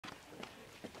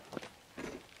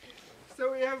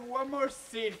so we have one more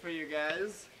seat for you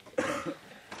guys.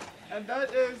 And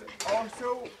that is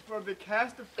also for the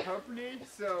cast of Company.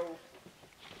 So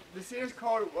the scene is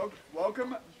called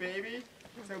Welcome Baby.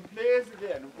 So please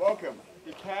again, welcome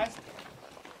the cast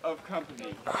of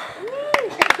Company.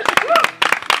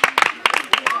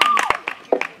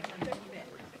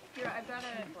 Here, I've got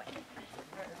a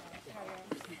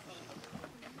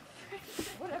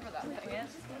whatever that thing is.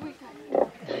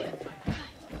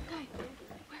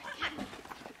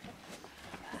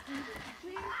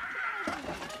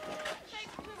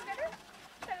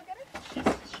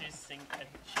 She's singing.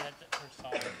 She had her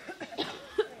song.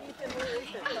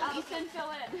 Ethan, fill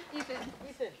in. Ethan,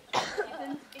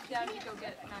 get down to go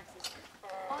get Max's.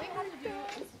 All you have to do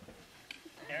is.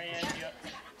 Ariane,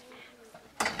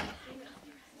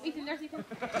 Ethan, there's Ethan.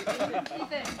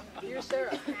 Ethan, here's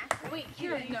Sarah. Wait,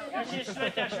 here. No, she's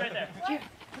right there. She's right there. Here.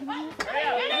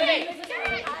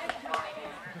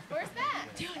 Where's that?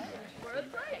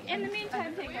 In the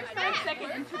meantime, take a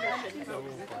 5-second introduction.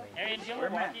 Ariane, do you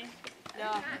want walkie?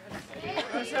 No.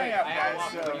 Let's hang out, guys.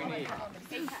 So.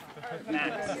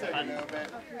 Max. A little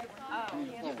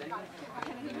bit.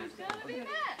 Who's gonna be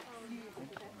Matt?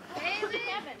 Haley,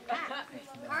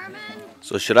 Carmen.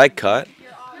 So should I cut?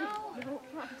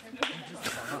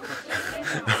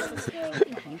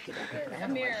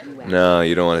 No,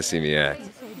 you don't want to see me act.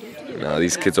 No,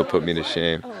 these kids will put me to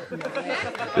shame.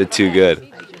 They're too good.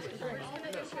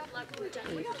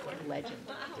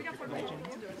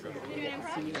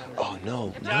 Oh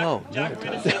no. Don't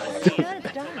do it.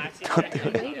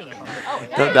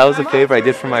 That was a favor I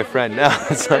did for my friend. No,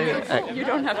 it's not even. You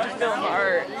don't have to film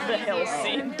the hill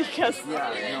scene because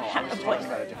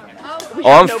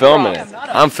Oh, I'm filming it.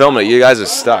 I'm filming it. You guys are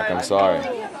stuck. I'm sorry.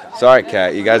 Sorry,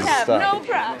 Kat. You guys are no stuck.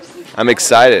 props. I'm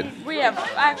excited. We have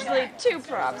actually 2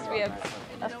 props. We have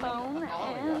a phone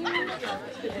and...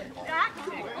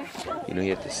 You know,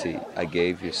 you have to see. I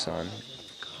gave your son.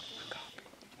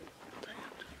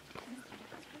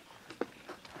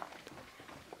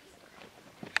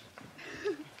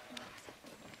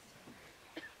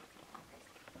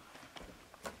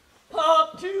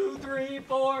 Up, 2, 3,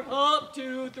 4. Up,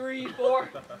 2, 3, 4.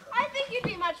 I think you'd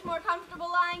be much more comfortable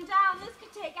lying down. This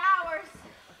could take hours.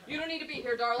 You don't need to be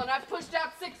here, darling. I've pushed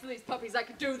out 6 of these puppies. I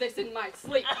could do this in my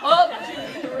sleep. Up,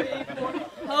 2, 3, 4.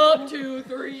 Up, 2,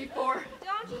 3, 4.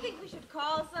 Don't you think we should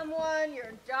call someone?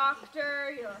 Your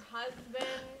doctor, your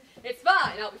husband? It's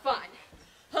fine. I'll be fine.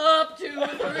 Up, 2,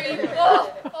 3, 4.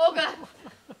 Oh, God.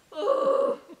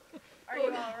 Oh. Are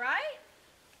you all right?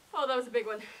 Oh, that was a big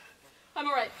one. I'm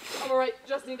all right.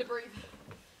 Just need to breathe.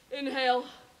 Inhale.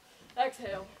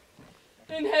 Exhale.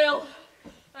 Inhale.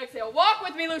 Exhale. Walk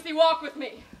with me, Lucy. Walk with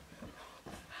me.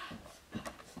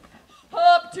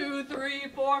 Up, 2, 3,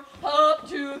 4. Up,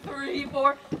 2, 3,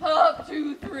 4. Up,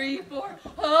 2, 3, 4.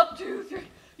 Up, 2, 3.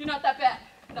 You're not that bad.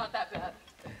 Not that bad.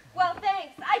 Well,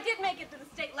 thanks. I did make it to the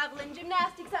state level in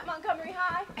gymnastics at Montgomery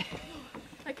High.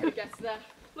 I could have guessed that.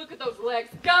 Look at those legs.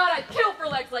 God, I'd kill for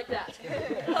legs like that.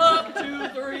 Up, 2,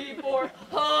 3, 4.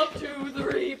 Up, 2,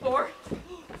 3, 4.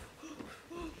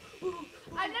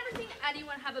 I've never seen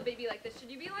anyone have a baby like this.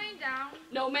 Should you be laying down?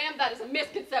 No, ma'am, that is a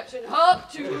misconception. Up,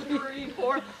 2, 3,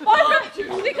 4. Up, 2,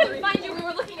 3. We couldn't find you. We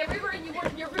were looking everywhere and you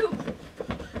weren't in your room.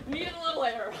 Needed a little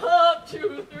air. Up,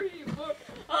 2, 3, 4.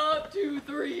 Up, 2,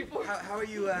 3, 4. How are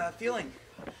you feeling?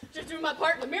 Just doing my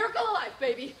part in the miracle of life,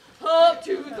 baby. Up,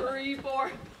 2, 3,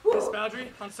 4. Miss Bowdry,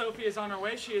 Aunt Sophie is on her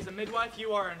way. She is a midwife.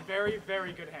 You are in very,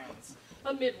 very good hands.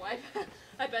 A midwife.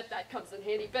 I bet that comes in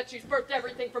handy. Bet she's birthed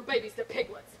everything from babies to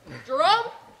piglets.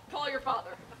 Jerome, call your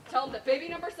father. Tell him that baby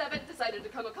number 7 decided to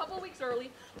come a couple weeks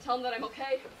early. Tell him that I'm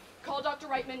okay. Call Dr.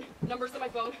 Reitman. Number's on my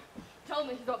phone. Tell him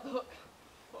that he's off the hook.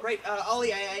 Right,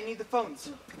 Ollie, I need the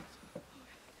phones.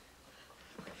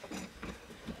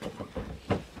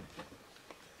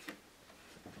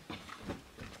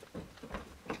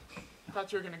 I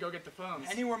thought you were going to go get the phones.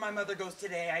 Anywhere my mother goes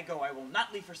today, I go. I will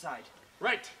not leave her side.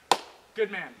 Right.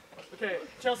 Good man. Okay,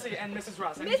 Chelsea and Mrs.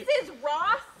 Ross. Mrs.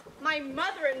 Ross? My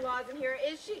mother-in-law's in here.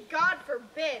 Is she? God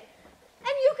forbid.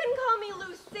 And you can call me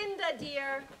Lucinda,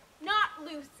 dear, not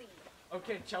Lucy.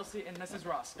 Okay, Chelsea and Mrs.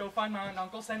 Ross. Go find my aunt and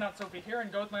uncle. Send Aunt Sophie here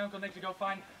and go with my Uncle Nick to go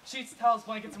find sheets, towels,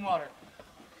 blankets, and water.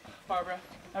 Barbara,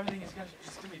 everything is going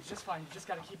to be just fine. You just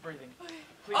got to keep breathing.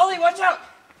 Please. Ollie, watch out!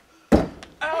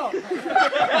 Ow!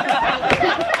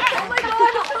 Oh my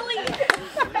God, Ollie!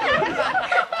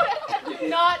 Do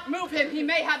not move him. He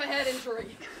may have a head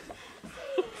injury.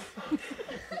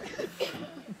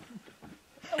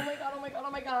 Oh my God, oh my God,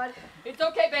 oh my God. It's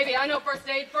okay, baby. I know first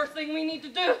aid. First thing we need to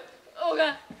do. Oh,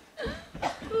 God.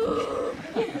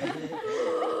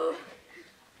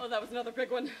 Oh, that was another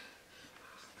big one.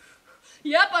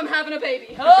 Yep, I'm having a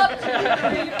baby. Up, 2,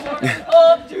 3, 4.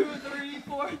 Up, 2, 3,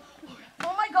 4.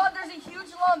 Oh my God, there's a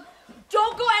huge lump.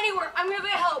 Don't go anywhere. I'm gonna be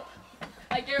a help.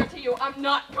 I guarantee you, I'm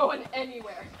not going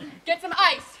anywhere. Get some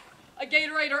ice, a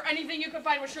Gatorade, or anything you can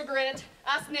find with sugar in it.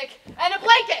 Ask Nick, and a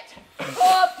blanket.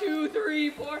 Up, 2, 3,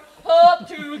 4. Up,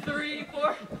 2, 3,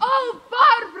 4. Oh,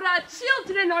 Barbara,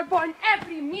 children are born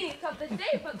every minute of the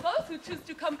day, but those who choose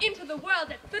to come into the world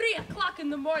at 3 o'clock in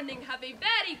the morning have a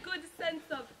very good sense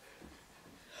of...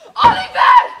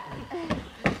 Oliver!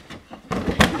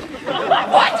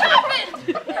 What happened?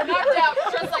 You're knocked out,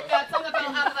 just like that. Something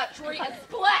fell out of that tree and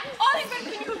splat. Oliver,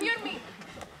 can you hear me?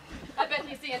 I bet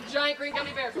he's seeing giant green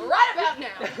gummy bears right about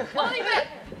now. Oliver!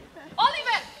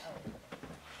 Oliver!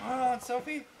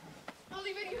 Sophie?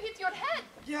 Oliver, you hit your head.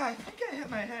 Yeah, I think I hit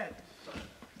my head.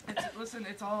 Listen,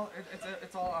 it's all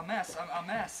a mess. A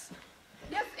mess.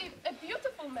 Yes, a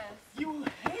beautiful mess. You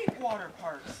hate water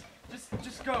parks.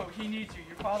 Just go. He needs you.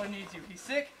 Your father needs you. He's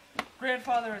sick.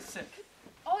 Grandfather is sick.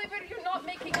 Oliver, you're not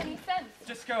making any sense.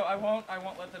 Just go. I won't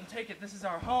let them take it. This is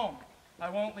our home. I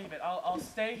won't leave it. I'll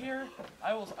stay here.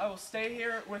 I will stay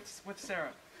here with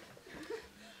Sarah.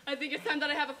 I think it's time that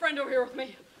I have a friend over here with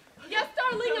me. Yes,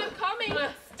 darling, I'm coming.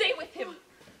 Stay with him.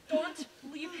 Don't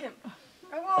leave him.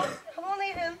 I won't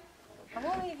leave him. I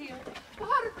won't leave you.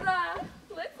 Barbara,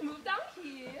 let's move down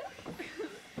here.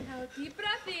 Now deep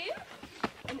breath in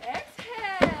and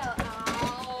exhale.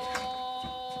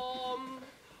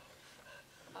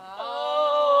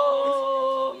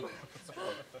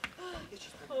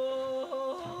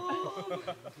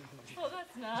 Oh,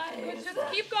 that's nice. Just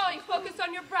keep going. Focus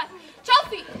on your breath.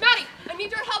 Chelsea, Maddie, I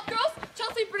need your help, girls.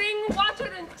 Chelsea, bring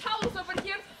water and towels over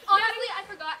here. Honestly, I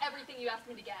forgot everything you asked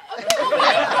me to get.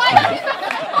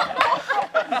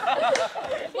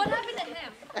 What happened to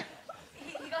him?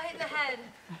 He got hit in the head.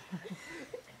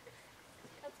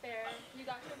 That's fair. You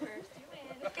got your first. You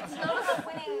win. It's not about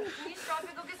winning. Can you stop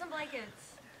and go get some blankets?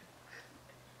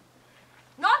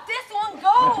 Not this one,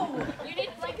 go! You need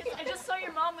blankets. I just saw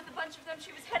your mom with a bunch of them.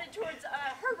 She was headed towards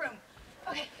her room.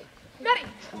 Okay. Maddie,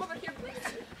 come over here, please.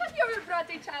 Have you ever brought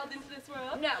a child into this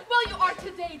world? No. Well, you are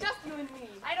today, just you and me.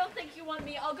 I don't think you want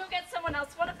me. I'll go get someone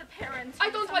else, one of the parents. I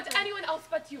don't want anyone else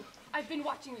but you. I've been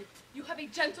watching you. You have a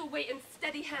gentle way and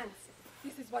steady hands.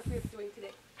 This is what we're doing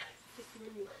today. Just you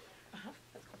and me.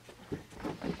 Let's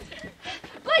go.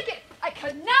 Blanket! I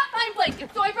could not find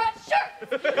blankets, so I brought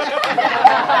shirts!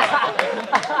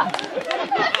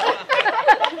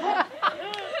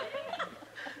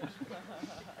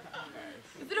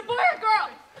 Is it a boy or a girl?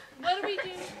 What do we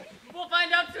do? We'll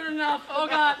find out soon enough. Oh,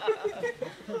 God.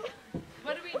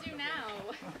 What do we do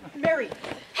now? Mary!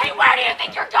 Hey, where do you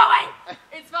think you're going?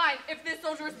 It's fine. If this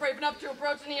soldier is brave enough to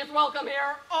approach, then he is welcome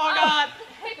here. Oh, God.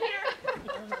 Hey, Peter!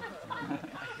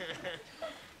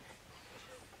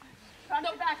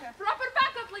 No, proper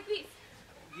backup like this.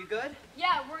 You good?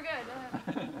 Yeah, we're good.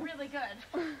 Really good.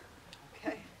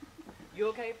 Okay. You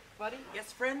okay, buddy?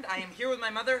 Yes, friend. I am here with my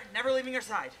mother, never leaving her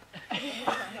side.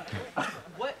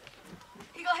 What?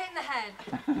 He got hit in the head.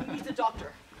 He needs a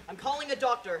doctor. I'm calling a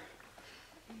doctor.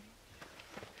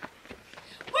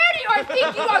 Where do you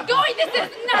think you are going?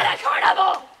 This is not a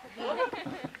carnival!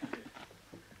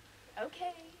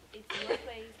 Okay, it's your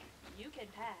place. You can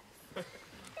pass.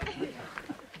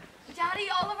 Daddy,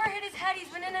 Oliver hit his head. He's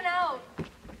been in and out.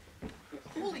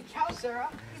 Holy cow, Sarah.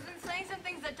 He's been saying some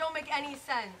things that don't make any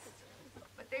sense.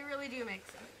 But they really do make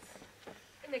sense.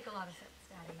 They make a lot of sense,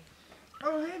 Daddy.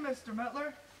 Oh, hey, Mr.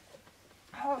 Mettler.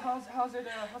 How's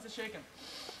it shaking?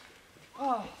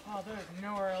 Oh, there's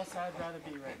nowhere else I'd rather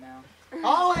be right now.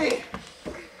 Ollie!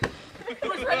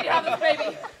 Who's ready to have this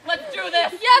baby? Let's do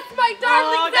this. Yes, my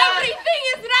darlings, God. everything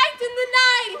is right in the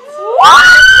night!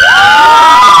 What?